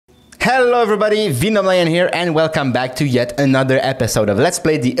Hello everybody, Venom here, and welcome back to yet another episode of Let's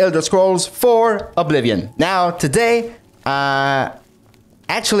Play The Elder Scrolls 4 Oblivion. Now, today,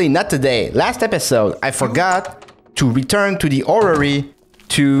 actually not today, last episode, I forgot to return to the orrery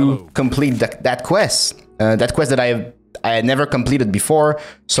to complete that quest. That quest that I had never completed before.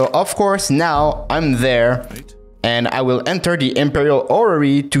 So, of course, now I'm there, and I will enter the Imperial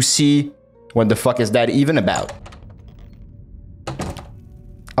Orrery to see what the fuck is that even about.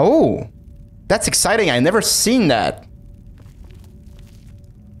 Oh, that's exciting. I never seen that.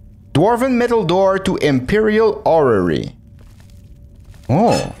 Dwarven metal door to Imperial Orrery.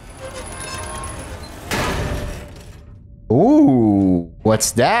 Oh. Ooh,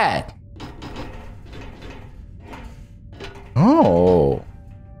 what's that? Oh.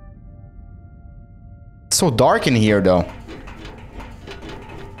 It's so dark in here though.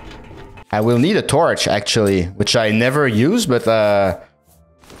 I will need a torch actually, which I never use, but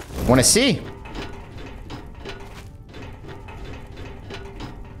wanna see.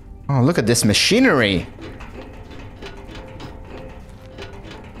 Oh, look at this machinery.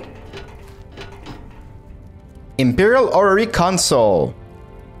 Imperial Orrery console.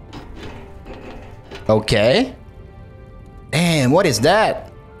 Okay. Damn, what is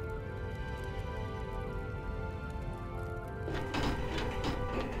that?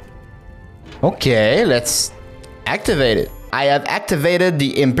 Okay, let's activate it. I have activated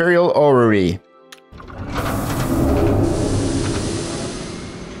the Imperial Orrery.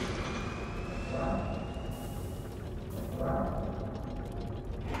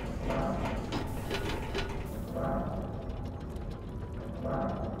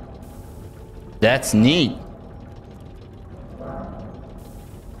 That's neat.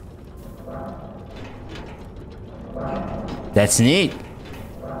 That's neat.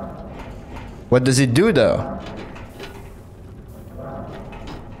 What does it do though?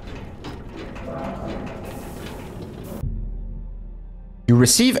 You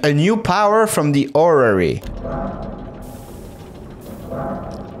receive a new power from the orrery.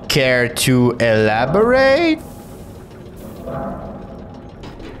 Care to elaborate?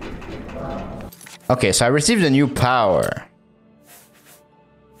 Okay, so I received a new power.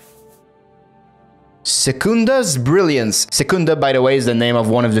 Secunda's Brilliance. Secunda, by the way, is the name of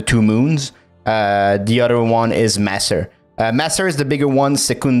one of the two moons. The other one is Master. Master is the bigger one.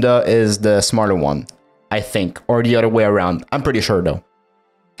 Secunda is the smaller one, I think. Or the other way around. I'm pretty sure, though.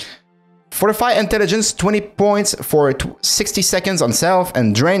 Fortify Intelligence, 20 points for 60 seconds on self.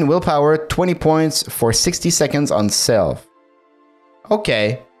 And Drain Willpower, 20 points for 60 seconds on self.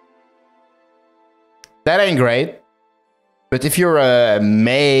 Okay. That ain't great. But if you're a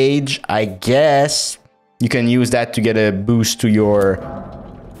mage, I guess you can use that to get a boost to your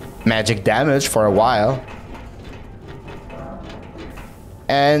magic damage for a while.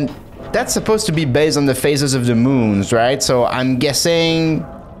 And that's supposed to be based on the phases of the moons, right? So I'm guessing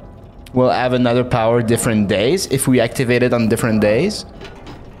we'll have another power different days if we activate it on different days.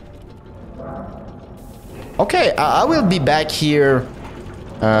 Okay, I will be back here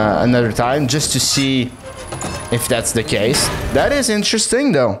another time just to see if that's the case. That is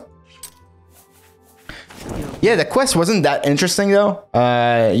interesting though. Yeah, the quest wasn't that interesting though.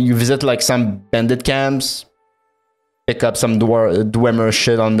 You visit like some bandit camps, pick up some dwemer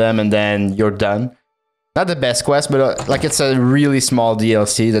shit on them, and then you're done. Not the best quest, but like it's a really small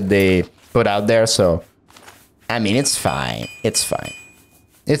DLC that they put out there, so I mean it's fine. It's fine.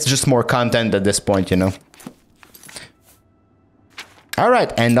 It's just more content at this point, you know.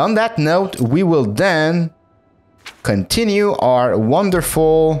 Alright, and on that note, we will then continue our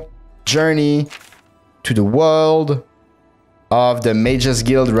wonderful journey to the world of the Mages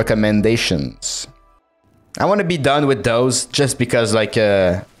Guild recommendations. I want to be done with those just because like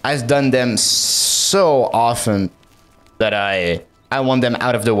I've done them so often that I want them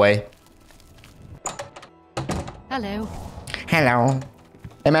out of the way. Hello. Hello.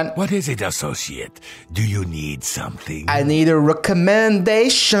 Hey man. What is it, associate? Do you need something? I need a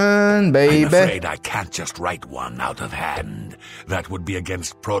recommendation, baby. I'm afraid I can't just write one out of hand. That would be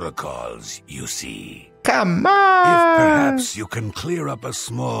against protocols, you see. Come on. If perhaps you can clear up a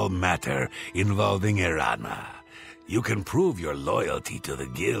small matter involving Irana, you can prove your loyalty to the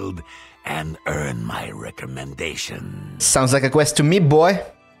guild and earn my recommendation. Sounds like a quest to me, boy.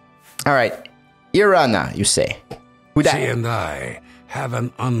 All right. Irana, you say. Who that? She and I have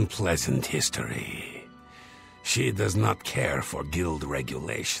an unpleasant history. She does not care for guild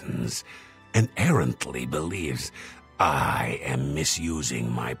regulations and errantly believes I am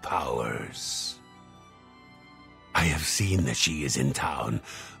misusing my powers. I have seen that she is in town.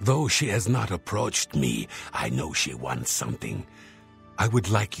 Though she has not approached me, I know she wants something. I would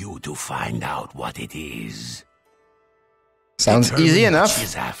like you to find out what it is. Sounds Determine easy what enough.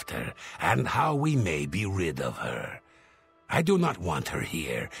 she's after, and how we may be rid of her. I do not want her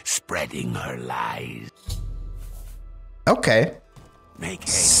here, spreading her lies. Okay. Make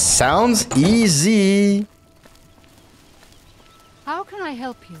haste. Sounds easy. How can I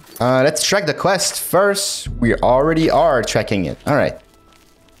help you? Let's track the quest first. We already are tracking it. All right.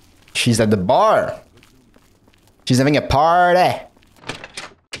 She's at the bar. She's having a party.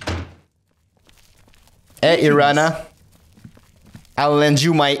 Hey, Irana. I'll lend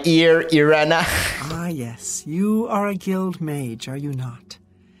you my ear, Irana. Ah, yes. You are a guild mage, are you not?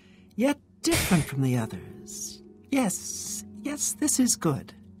 Yet different from the others. Yes, this is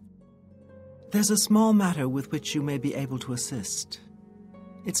good. There's a small matter with which you may be able to assist.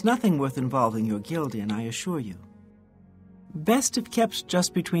 It's nothing worth involving your guild in, I assure you. Best if kept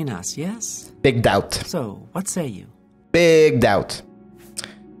just between us, yes? Big doubt. So, what say you? Big doubt.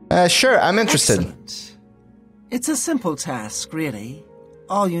 Sure, I'm interested. Excellent. It's a simple task, really.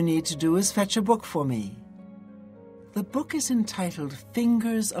 All you need to do is fetch a book for me. The book is entitled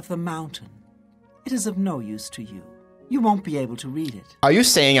Fingers of the Mountain. It is of no use to you. You won't be able to read it. Are you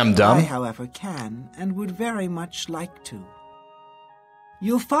saying I'm dumb? I, however, can and would very much like to.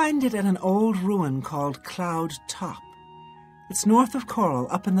 You'll find it at an old ruin called Cloud Top. It's north of Coral,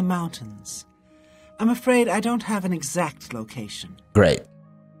 up in the mountains. I'm afraid I don't have an exact location. Great.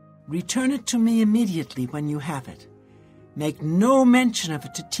 Return it to me immediately when you have it. Make no mention of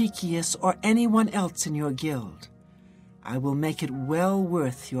it to Tychius or anyone else in your guild. I will make it well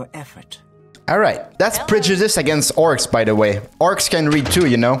worth your effort. Alright, that's prejudice against orcs, by the way. Orcs can read too,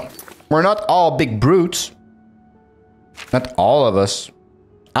 you know. We're not all big brutes. Not all of us.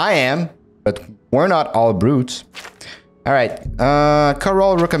 I am, but we're not all brutes. Alright,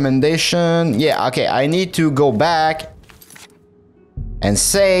 Coral recommendation. Yeah, okay, I need to go back and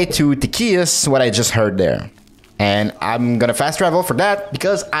say to Tychius what I just heard there. And I'm gonna fast travel for that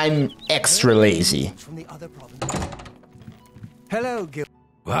because I'm extra lazy. Hello, Gil.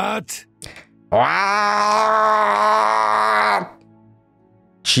 What?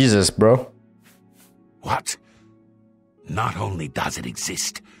 Jesus, bro. What? Not only does it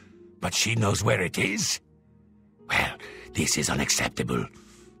exist, but she knows where it is? Well, this is unacceptable.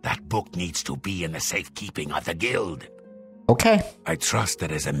 That book needs to be in the safekeeping of the guild. Okay. I trust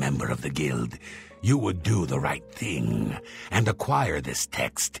that as a member of the guild, you would do the right thing and acquire this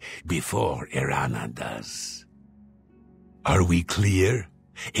text before Irana does. Are we clear?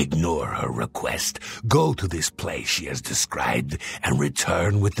 Ignore her request. Go to this place she has described and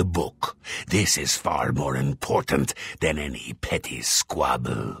return with the book. This is far more important than any petty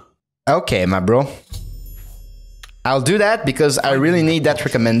squabble. Okay, my bro. I'll do that because I really need that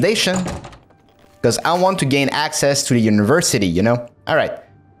recommendation. Because I want to gain access to the university, you know? Alright.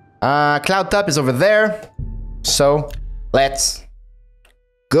 Cloud Top is over there. So, let's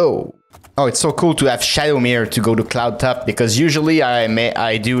go. Oh, it's so cool to have Shadowmere to go to Cloud Top because usually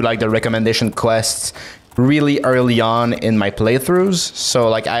I do like the recommendation quests really early on in my playthroughs. So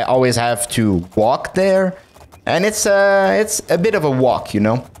like I always have to walk there, and it's a bit of a walk, you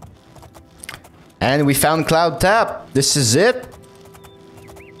know. And we found Cloud Top. This is it.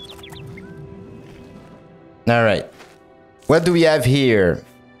 All right. What do we have here?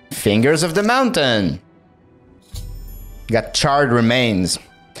 Fingers of the Mountain. Got charred remains.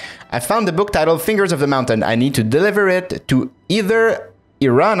 I found the book titled Fingers of the Mountain. I need to deliver it to either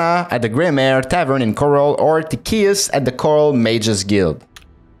Irana at the Greymare Tavern in Coral or Tychius at the Coral Mages Guild.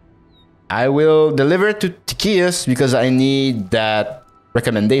 I will deliver it to Tychius because I need that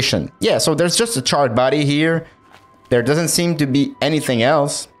recommendation. Yeah, so there's just a charred body here. There doesn't seem to be anything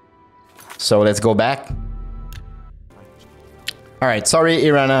else. So let's go back. Alright, sorry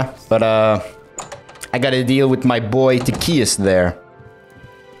Irana, but I gotta deal with my boy Tychius there.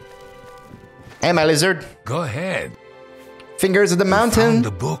 Hey, my lizard. Go ahead. Fingers of the You Mountain. found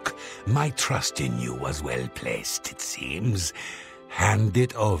the book. My trust in you was well placed, it seems. Hand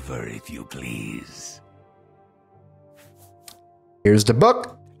it over, if you please. Here's the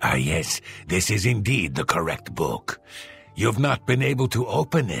book. Ah, yes, this is indeed the correct book. You've not been able to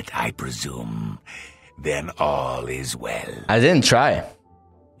open it, I presume. Then all is well. I didn't try.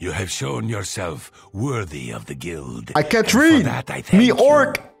 You have shown yourself worthy of the guild. I can't and for read. that I thank Me you.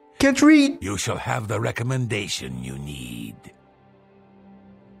 orc. Can't read. You shall have the recommendation you need.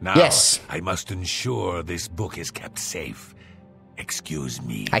 Now, Yes. I must ensure this book is kept safe. Excuse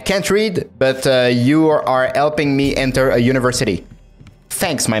me. I can't read, but you are helping me enter a university.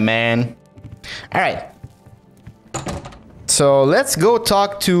 Thanks, my man. All right. So let's go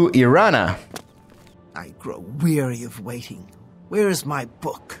talk to Irana. I grow weary of waiting. Where is my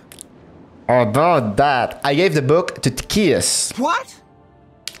book? About that, I gave the book to Tychius. What?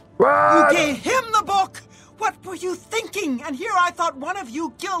 You gave him the book? What were you thinking? And here I thought one of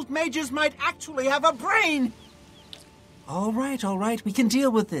you guild mages might actually have a brain. All right. We can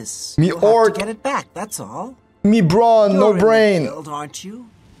deal with this. Me You'll have or- to get it back, that's all. Me brawn, no You're in the brain. guild, aren't you?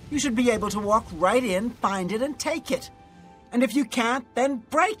 You should be able to walk right in, find it, and take it. And if you can't, then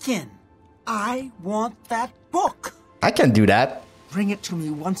break in. I want that book. I can do that. Bring it to me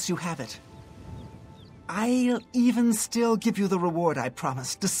once you have it. I'll even still give you the reward I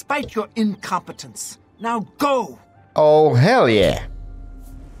promised, despite your incompetence. Now go! Oh, hell yeah.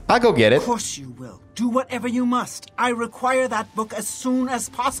 I'll go get it. Of course you will. Do whatever you must. I require that book as soon as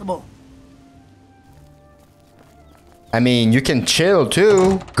possible. I mean, you can chill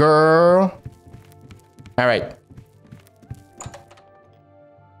too, girl. Alright.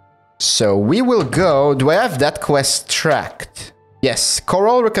 So we will go... Do I have that quest tracked? Yes.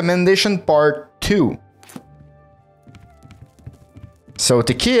 Choral Recommendation Part 2. So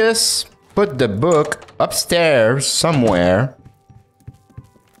Tychius put the book upstairs somewhere.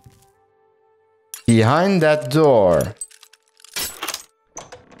 Behind that door.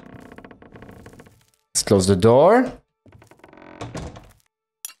 Let's close the door.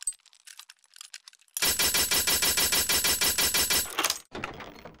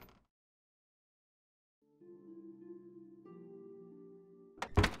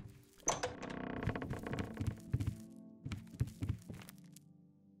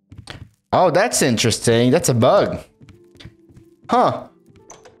 Oh, that's interesting. That's a bug. Huh.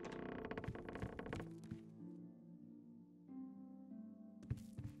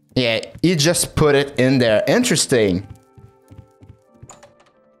 Yeah, he just put it in there. Interesting.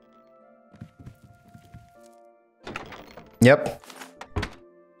 Yep.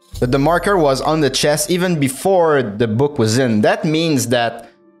 But the marker was on the chest even before the book was in. That means that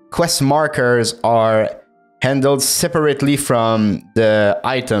quest markers are handled separately from the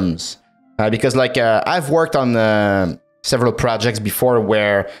items. Because like I've worked on several projects before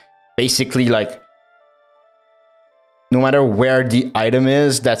where basically like no matter where the item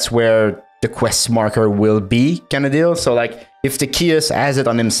is, that's where the quest marker will be, kind of deal. So like if Tychius has it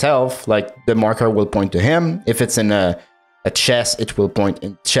on himself, like the marker will point to him. If it's in a chest, it will point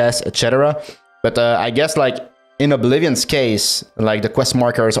in chest, etc. But I guess like in Oblivion's case, like the quest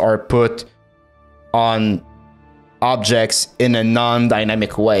markers are put on objects in a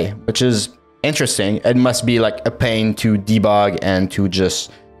non-dynamic way, which is interesting. It must be like a pain to debug and to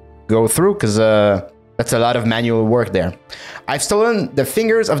just go through, because that's a lot of manual work there. I've stolen the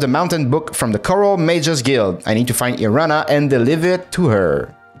Fingers of the Mountain book from the Coral Mages Guild. I need to find Irana and deliver it to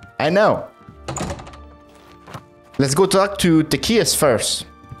her. I know. Let's go talk to Tychius first.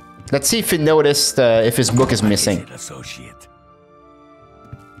 Let's see if he noticed if his book is missing. Associate.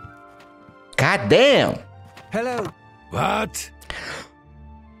 God damn. Hello. What?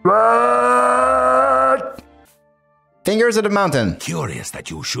 What? Fingers of the Mountain. Curious that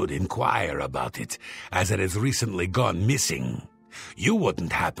you should inquire about it, as it has recently gone missing. You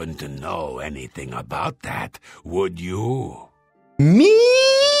wouldn't happen to know anything about that, would you? Me?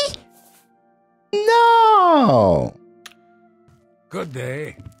 No. Good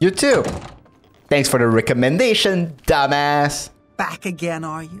day. You too. Thanks for the recommendation, dumbass. Back again,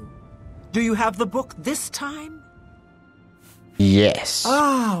 are you? Do you have the book this time? Yes.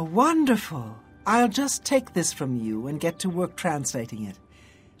 Ah, wonderful. I'll just take this from you and get to work translating it.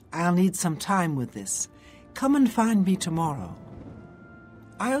 I'll need some time with this. Come and find me tomorrow.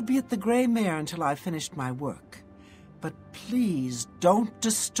 I'll be at the Grey Mare until I've finished my work. But please don't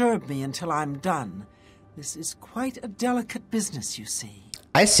disturb me until I'm done. This is quite a delicate business, you see.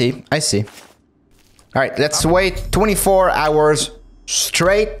 I see. All right, let's wait 24 hours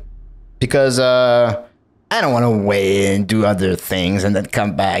straight because I don't want to wait and do other things and then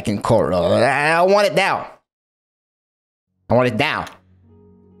come back and Coral. I want it now. I want it now.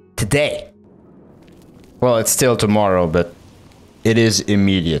 Today. Well, it's still tomorrow, but it is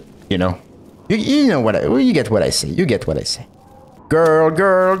immediate, you know? You know what you get what I say. You get what I say.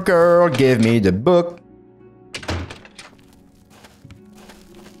 Girl, give me the book.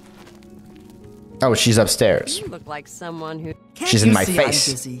 Oh, she's upstairs. You look like someone who... She's in my face.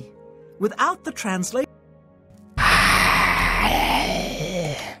 I'm busy. Without the translation...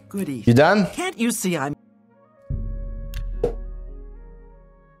 Good evening. You done? Can't you see I'm...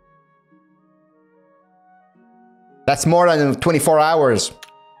 That's more than 24 hours.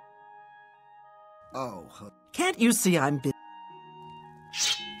 Oh, can't you see I'm busy?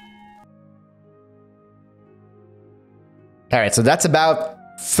 All right, so that's about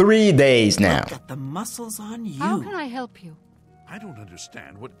 3 days now. Look at the muscles on you. How can I help you? I don't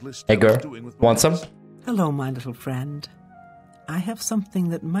understand what Blister Hey girl, is doing with my want some? Hello, my little friend. I have something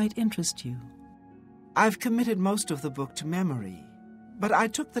that might interest you. I've committed most of the book to memory, but I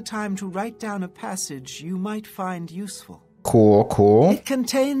took the time to write down a passage you might find useful. Cool, cool. It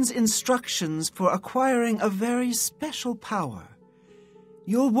contains instructions for acquiring a very special power.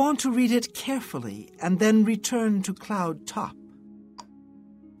 You'll want to read it carefully and then return to Cloud Top.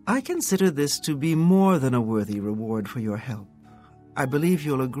 I consider this to be more than a worthy reward for your help. I believe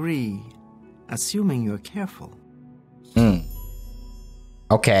you'll agree, assuming you're careful.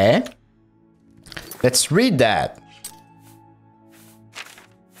 Okay. Let's read that.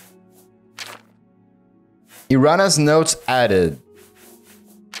 Irana's notes added.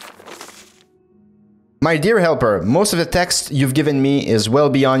 My dear helper, most of the text you've given me is well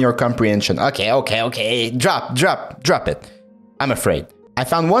beyond your comprehension. Okay. Drop it. I'm afraid. I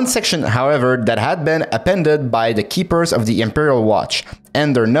found one section, however, that had been appended by the keepers of the Imperial Watch,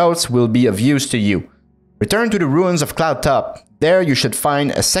 and their notes will be of use to you. Return to the ruins of Cloud Top. There you should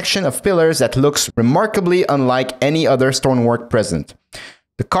find a section of pillars that looks remarkably unlike any other stonework present.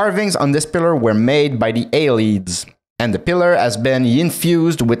 The carvings on this pillar were made by the Aelids, and the pillar has been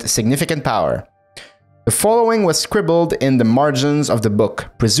infused with significant power. The following was scribbled in the margins of the book,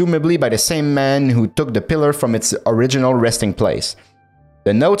 presumably by the same man who took the pillar from its original resting place.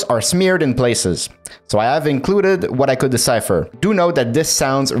 The notes are smeared in places, so I have included what I could decipher. Do note that this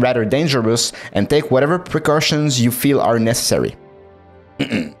sounds rather dangerous and take whatever precautions you feel are necessary.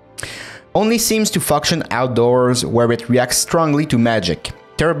 Only seems to function outdoors where it reacts strongly to magic.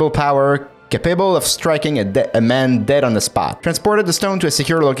 Terrible power, capable of striking a man dead on the spot. Transported the stone to a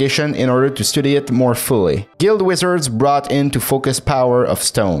secure location in order to study it more fully. Guild wizards brought in to focus power of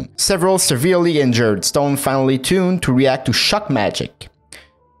stone. Several severely injured, stone finally tuned to react to shock magic.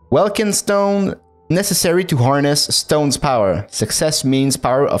 Welkin stone necessary to harness stone's power. Success means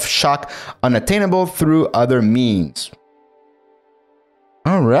power of shock unattainable through other means.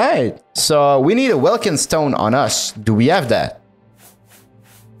 Alright, so we need a Welkin stone on us. Do we have that?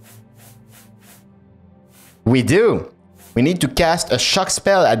 We do. We need to cast a shock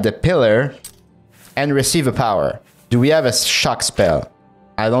spell at the pillar and receive a power. Do we have a shock spell?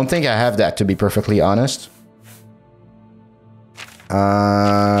 I don't think I have that, to be perfectly honest.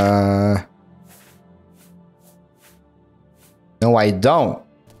 No, I don't.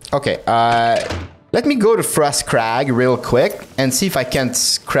 Okay, let me go to Frost Crag real quick and see if I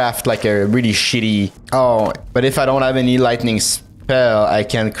can't craft like a really shitty... Oh, but if I don't have any lightning spell, I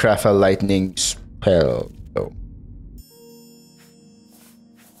can craft a lightning spell. Oh.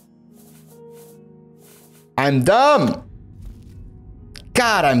 I'm dumb!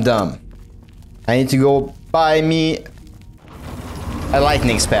 God, I'm dumb. I need to go buy me a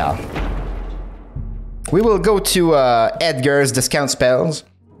lightning spell. We will go to Edgar's discount spells,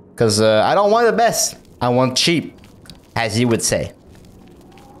 because I don't want the best. I want cheap, as he would say.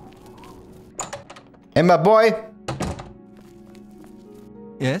 And my boy?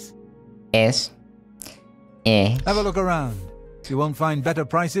 Yes? Yes. Eh. Have a look around. You won't find better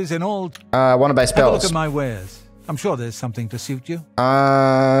prices in all... I want to buy spells. Have a look at my wares. I'm sure there's something to suit you.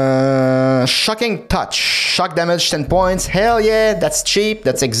 Shocking touch. Shock damage 10 points. Hell yeah, that's cheap.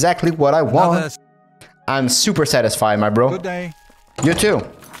 That's exactly what I want. I'm super satisfied, my bro. Good day. You too.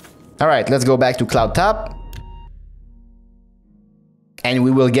 Alright, let's go back to Cloud Top. And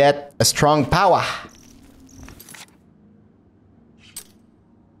we will get a strong power.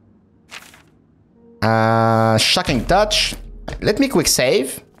 Shocking touch. Let me quick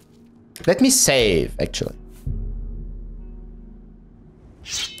save. Let me save, actually.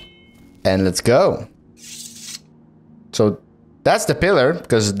 And let's go. So that's the pillar,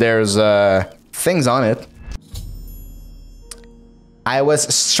 because there's things on it. I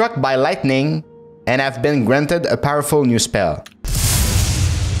was struck by lightning and have been granted a powerful new spell.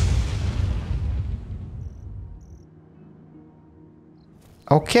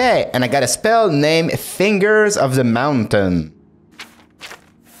 Okay, and I got a spell named Fingers of the Mountain.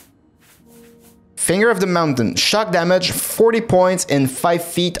 Finger of the Mountain. Shock damage 40 points in 5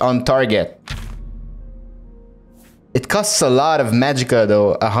 feet on target. It costs a lot of magicka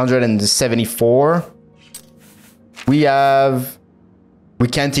though, 174. We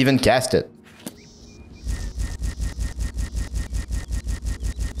can't even cast it.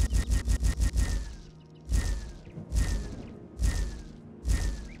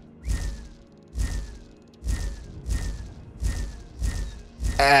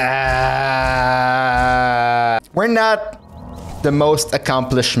 We're not the most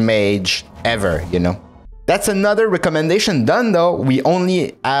accomplished mage ever, you know. That's another recommendation done though. We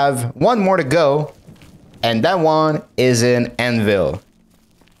only have one more to go. And that one is in Anvil.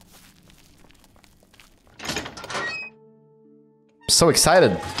 So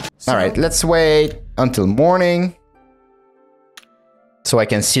excited. All right, let's wait until morning so I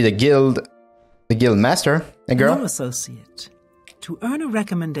can see the guild master. Hey, girl. Hello, associate. To earn a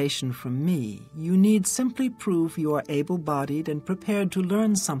recommendation from me, you need simply prove you are able-bodied and prepared to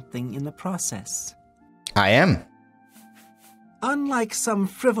learn something in the process. I am. Unlike some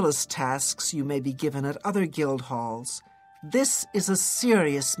frivolous tasks you may be given at other guild halls, this is a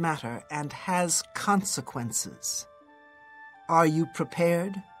serious matter and has consequences. Are you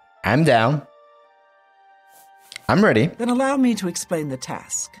prepared? I'm down. I'm ready. Then allow me to explain the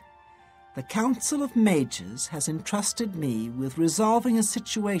task. The Council of Mages has entrusted me with resolving a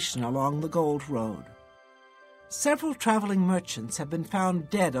situation along the Gold Road. Several traveling merchants have been found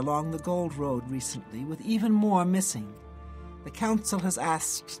dead along the Gold Road recently, with even more missing. The Council has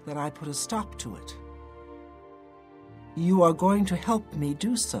asked that I put a stop to it. You are going to help me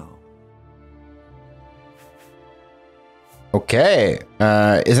do so. Okay.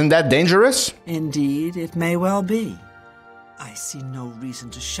 Isn't that dangerous? Indeed, it may well be. I see no reason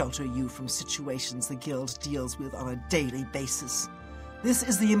to shelter you from situations the Guild deals with on a daily basis. This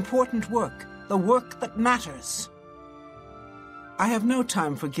is the important work, the work that matters. I have no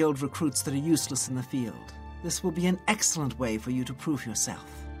time for Guild recruits that are useless in the field. This will be an excellent way for you to prove yourself.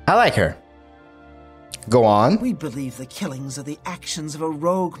 I like her. Go on. We believe the killings are the actions of a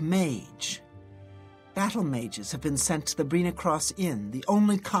rogue mage. Battle mages have been sent to the Brina Cross Inn, the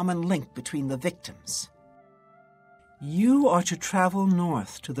only common link between the victims. You are to travel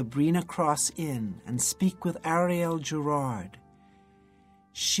north to the Brina Cross Inn and speak with Ariel Gerard.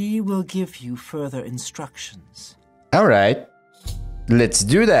 She will give you further instructions. All right. Let's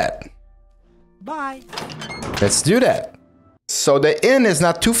do that. Bye. Let's do that. So the inn is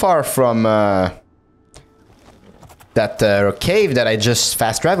not too far from that cave that I just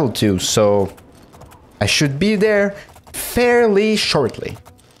fast traveled to, so I should be there fairly shortly.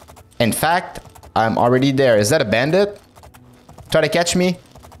 In fact, I'm already there. Is that a bandit? Try to catch me?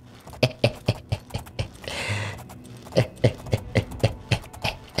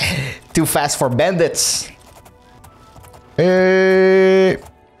 Too fast for bandits. Hey.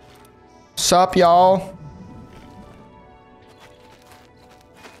 Sup, y'all?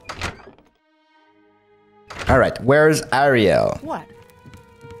 Alright, where's Ariel? What?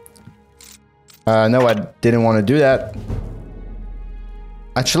 No, I didn't want to do that.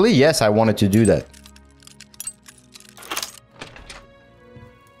 Actually, yes, I wanted to do that.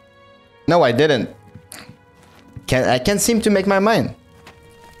 No, I didn't. I can't seem to make my mind.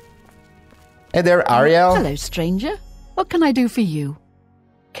 Hey there, Ariel. Hello, stranger. What can I do for you?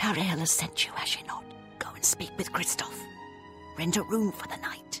 Cariel has sent you, has she not? Go and speak with Christoph. Rent a room for the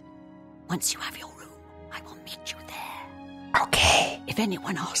night. Once you have your room, I will meet you there. Okay. If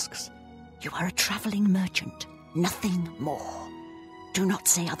anyone asks, you are a traveling merchant, nothing more. Do not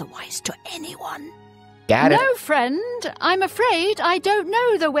say otherwise to anyone. Got it. No, friend. I'm afraid I don't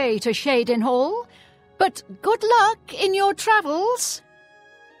know the way to Shaden Hall. But good luck in your travels.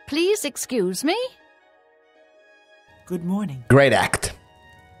 Please excuse me. Good morning. Great act.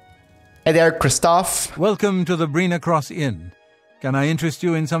 Hey there, Christoph. Welcome to the Brina Cross Inn. Can I interest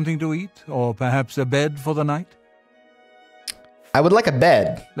you in something to eat, or perhaps a bed for the night? I would like a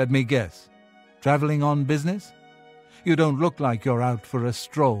bed. Let me guess. Traveling on business? You don't look like you're out for a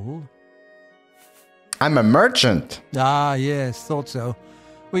stroll. I'm a merchant. Ah, yes, thought so.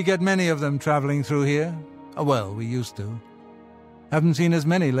 We get many of them traveling through here. Well, we used to. Haven't seen as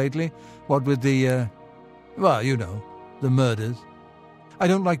many lately. What with the, well, you know, the murders. I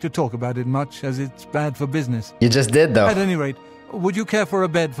don't like to talk about it much, as it's bad for business. You just did, though. At any rate, would you care for a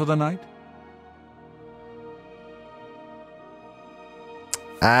bed for the night?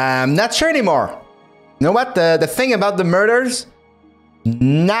 I'm not sure anymore. You know what? The thing about the murders,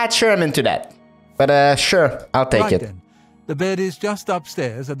 not sure I'm into that. But sure, I'll take Right it. then. The bed is just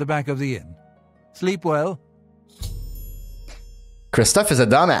upstairs at the back of the inn. Sleep well. Christoph is a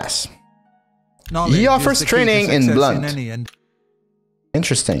dumbass. Knowledge He is offers the key to training in success blunt. any end.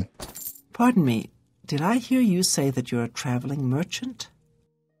 Interesting. Pardon me, did I hear you say that you're a traveling merchant?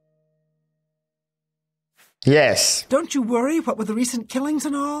 Yes. Don't you worry, what with the recent killings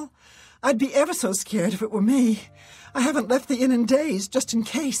and all? I'd be ever so scared if it were me. I haven't left the inn in days, just in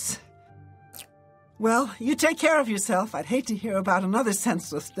case. Well, you take care of yourself. I'd hate to hear about another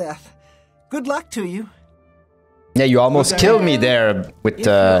senseless death. Good luck to you. Yeah, you almost killed me there with If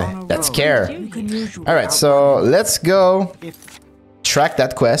you're on a that roll, scare. you can usually Alright, so outrun let's go it if track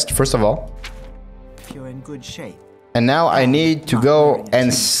that quest, first of all. you're in good shape. And now I need to go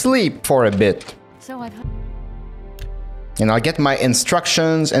and sleep for a bit. So I've heard. And I'll get my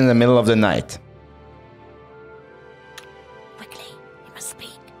instructions in the middle of the night. Quickly, you must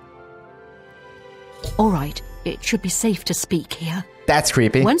speak. All right, it should be safe to speak here. That's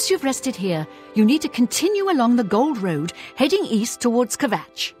creepy. Once you've rested here, you need to continue along the Gold Road, heading east towards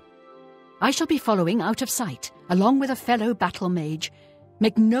Kvatch. I shall be following out of sight, along with a fellow battle mage.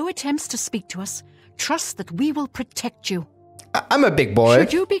 Make no attempts to speak to us. Trust that we will protect you. I'm a big boy.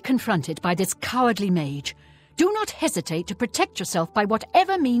 Should you be confronted by this cowardly mage, do not hesitate to protect yourself by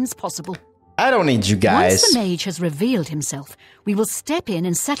whatever means possible. I don't need you guys. Once the mage has revealed himself, we will step in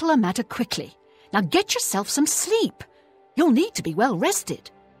and settle a matter quickly. Now get yourself some sleep. You'll need to be well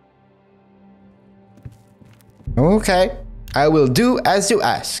rested. Okay, I will do as you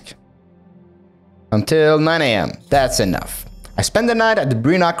ask. Until 9 a.m. That's enough. I spend the night at the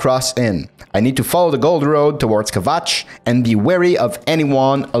Brina Cross Inn. I need to follow the Gold Road towards Kvatch and be wary of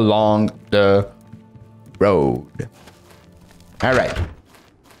anyone along the road. Alright.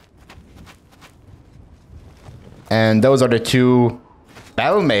 And those are the two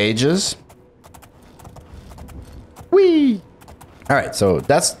battle mages. Whee! Alright, so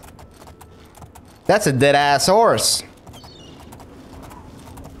that's a dead-ass horse.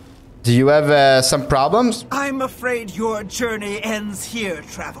 Do you have some problems? I'm afraid your journey ends here,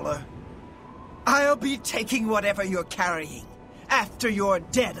 traveler. I'll be taking whatever you're carrying. After you're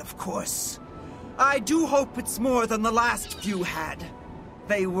dead, of course. I do hope it's more than the last few had.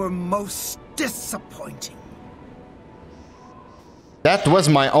 They were most disappointing. That was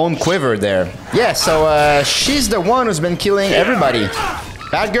my own quiver there. Yeah, so she's the one who's been killing everybody.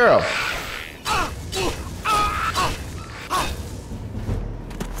 Bad girl.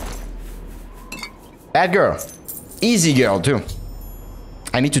 Bad girl. Easy girl, too.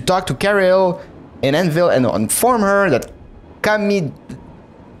 I need to talk to Caril in Anvil and inform her that Caminalda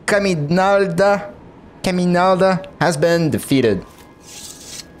has been defeated.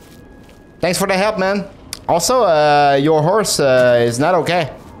 Thanks for the help, man. Also, your horse is not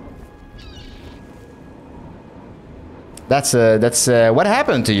okay. That's what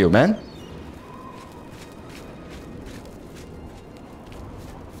happened to you, man?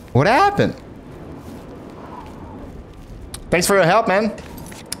 What happened? Thanks for your help, man.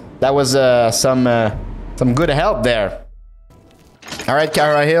 That was some good help there. All right,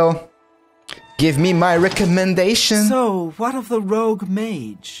 Cara Hill, give me my recommendation. So, what of the rogue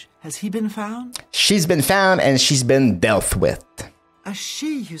mage? Has he been found? She's been found and she's been dealt with. A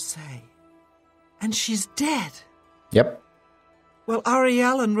she, you say? And she's dead? Yep. Well,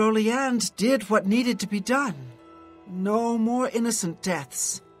 Ariel and Roliand did what needed to be done. No more innocent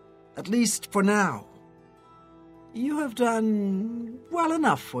deaths. At least for now. You have done well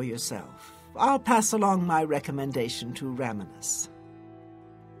enough for yourself. I'll pass along my recommendation to Raminus.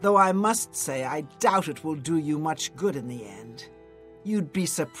 Though I must say, I doubt it will do you much good in the end. You'd be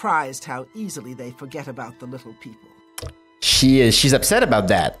surprised how easily they forget about the little people. She's upset about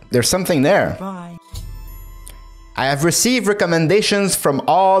that. There's something there. Bye. I have received recommendations from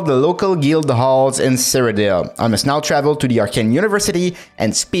all the local guild halls in Cyrodiil. I must now travel to the Arcane University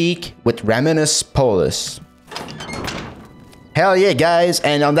and speak with Raminus Polus. Hell yeah, guys,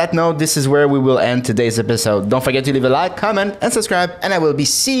 and on that note, this is where we will end today's episode. Don't forget to leave a like, comment, and subscribe, and I will be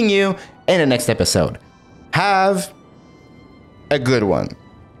seeing you in the next episode. Have a good one.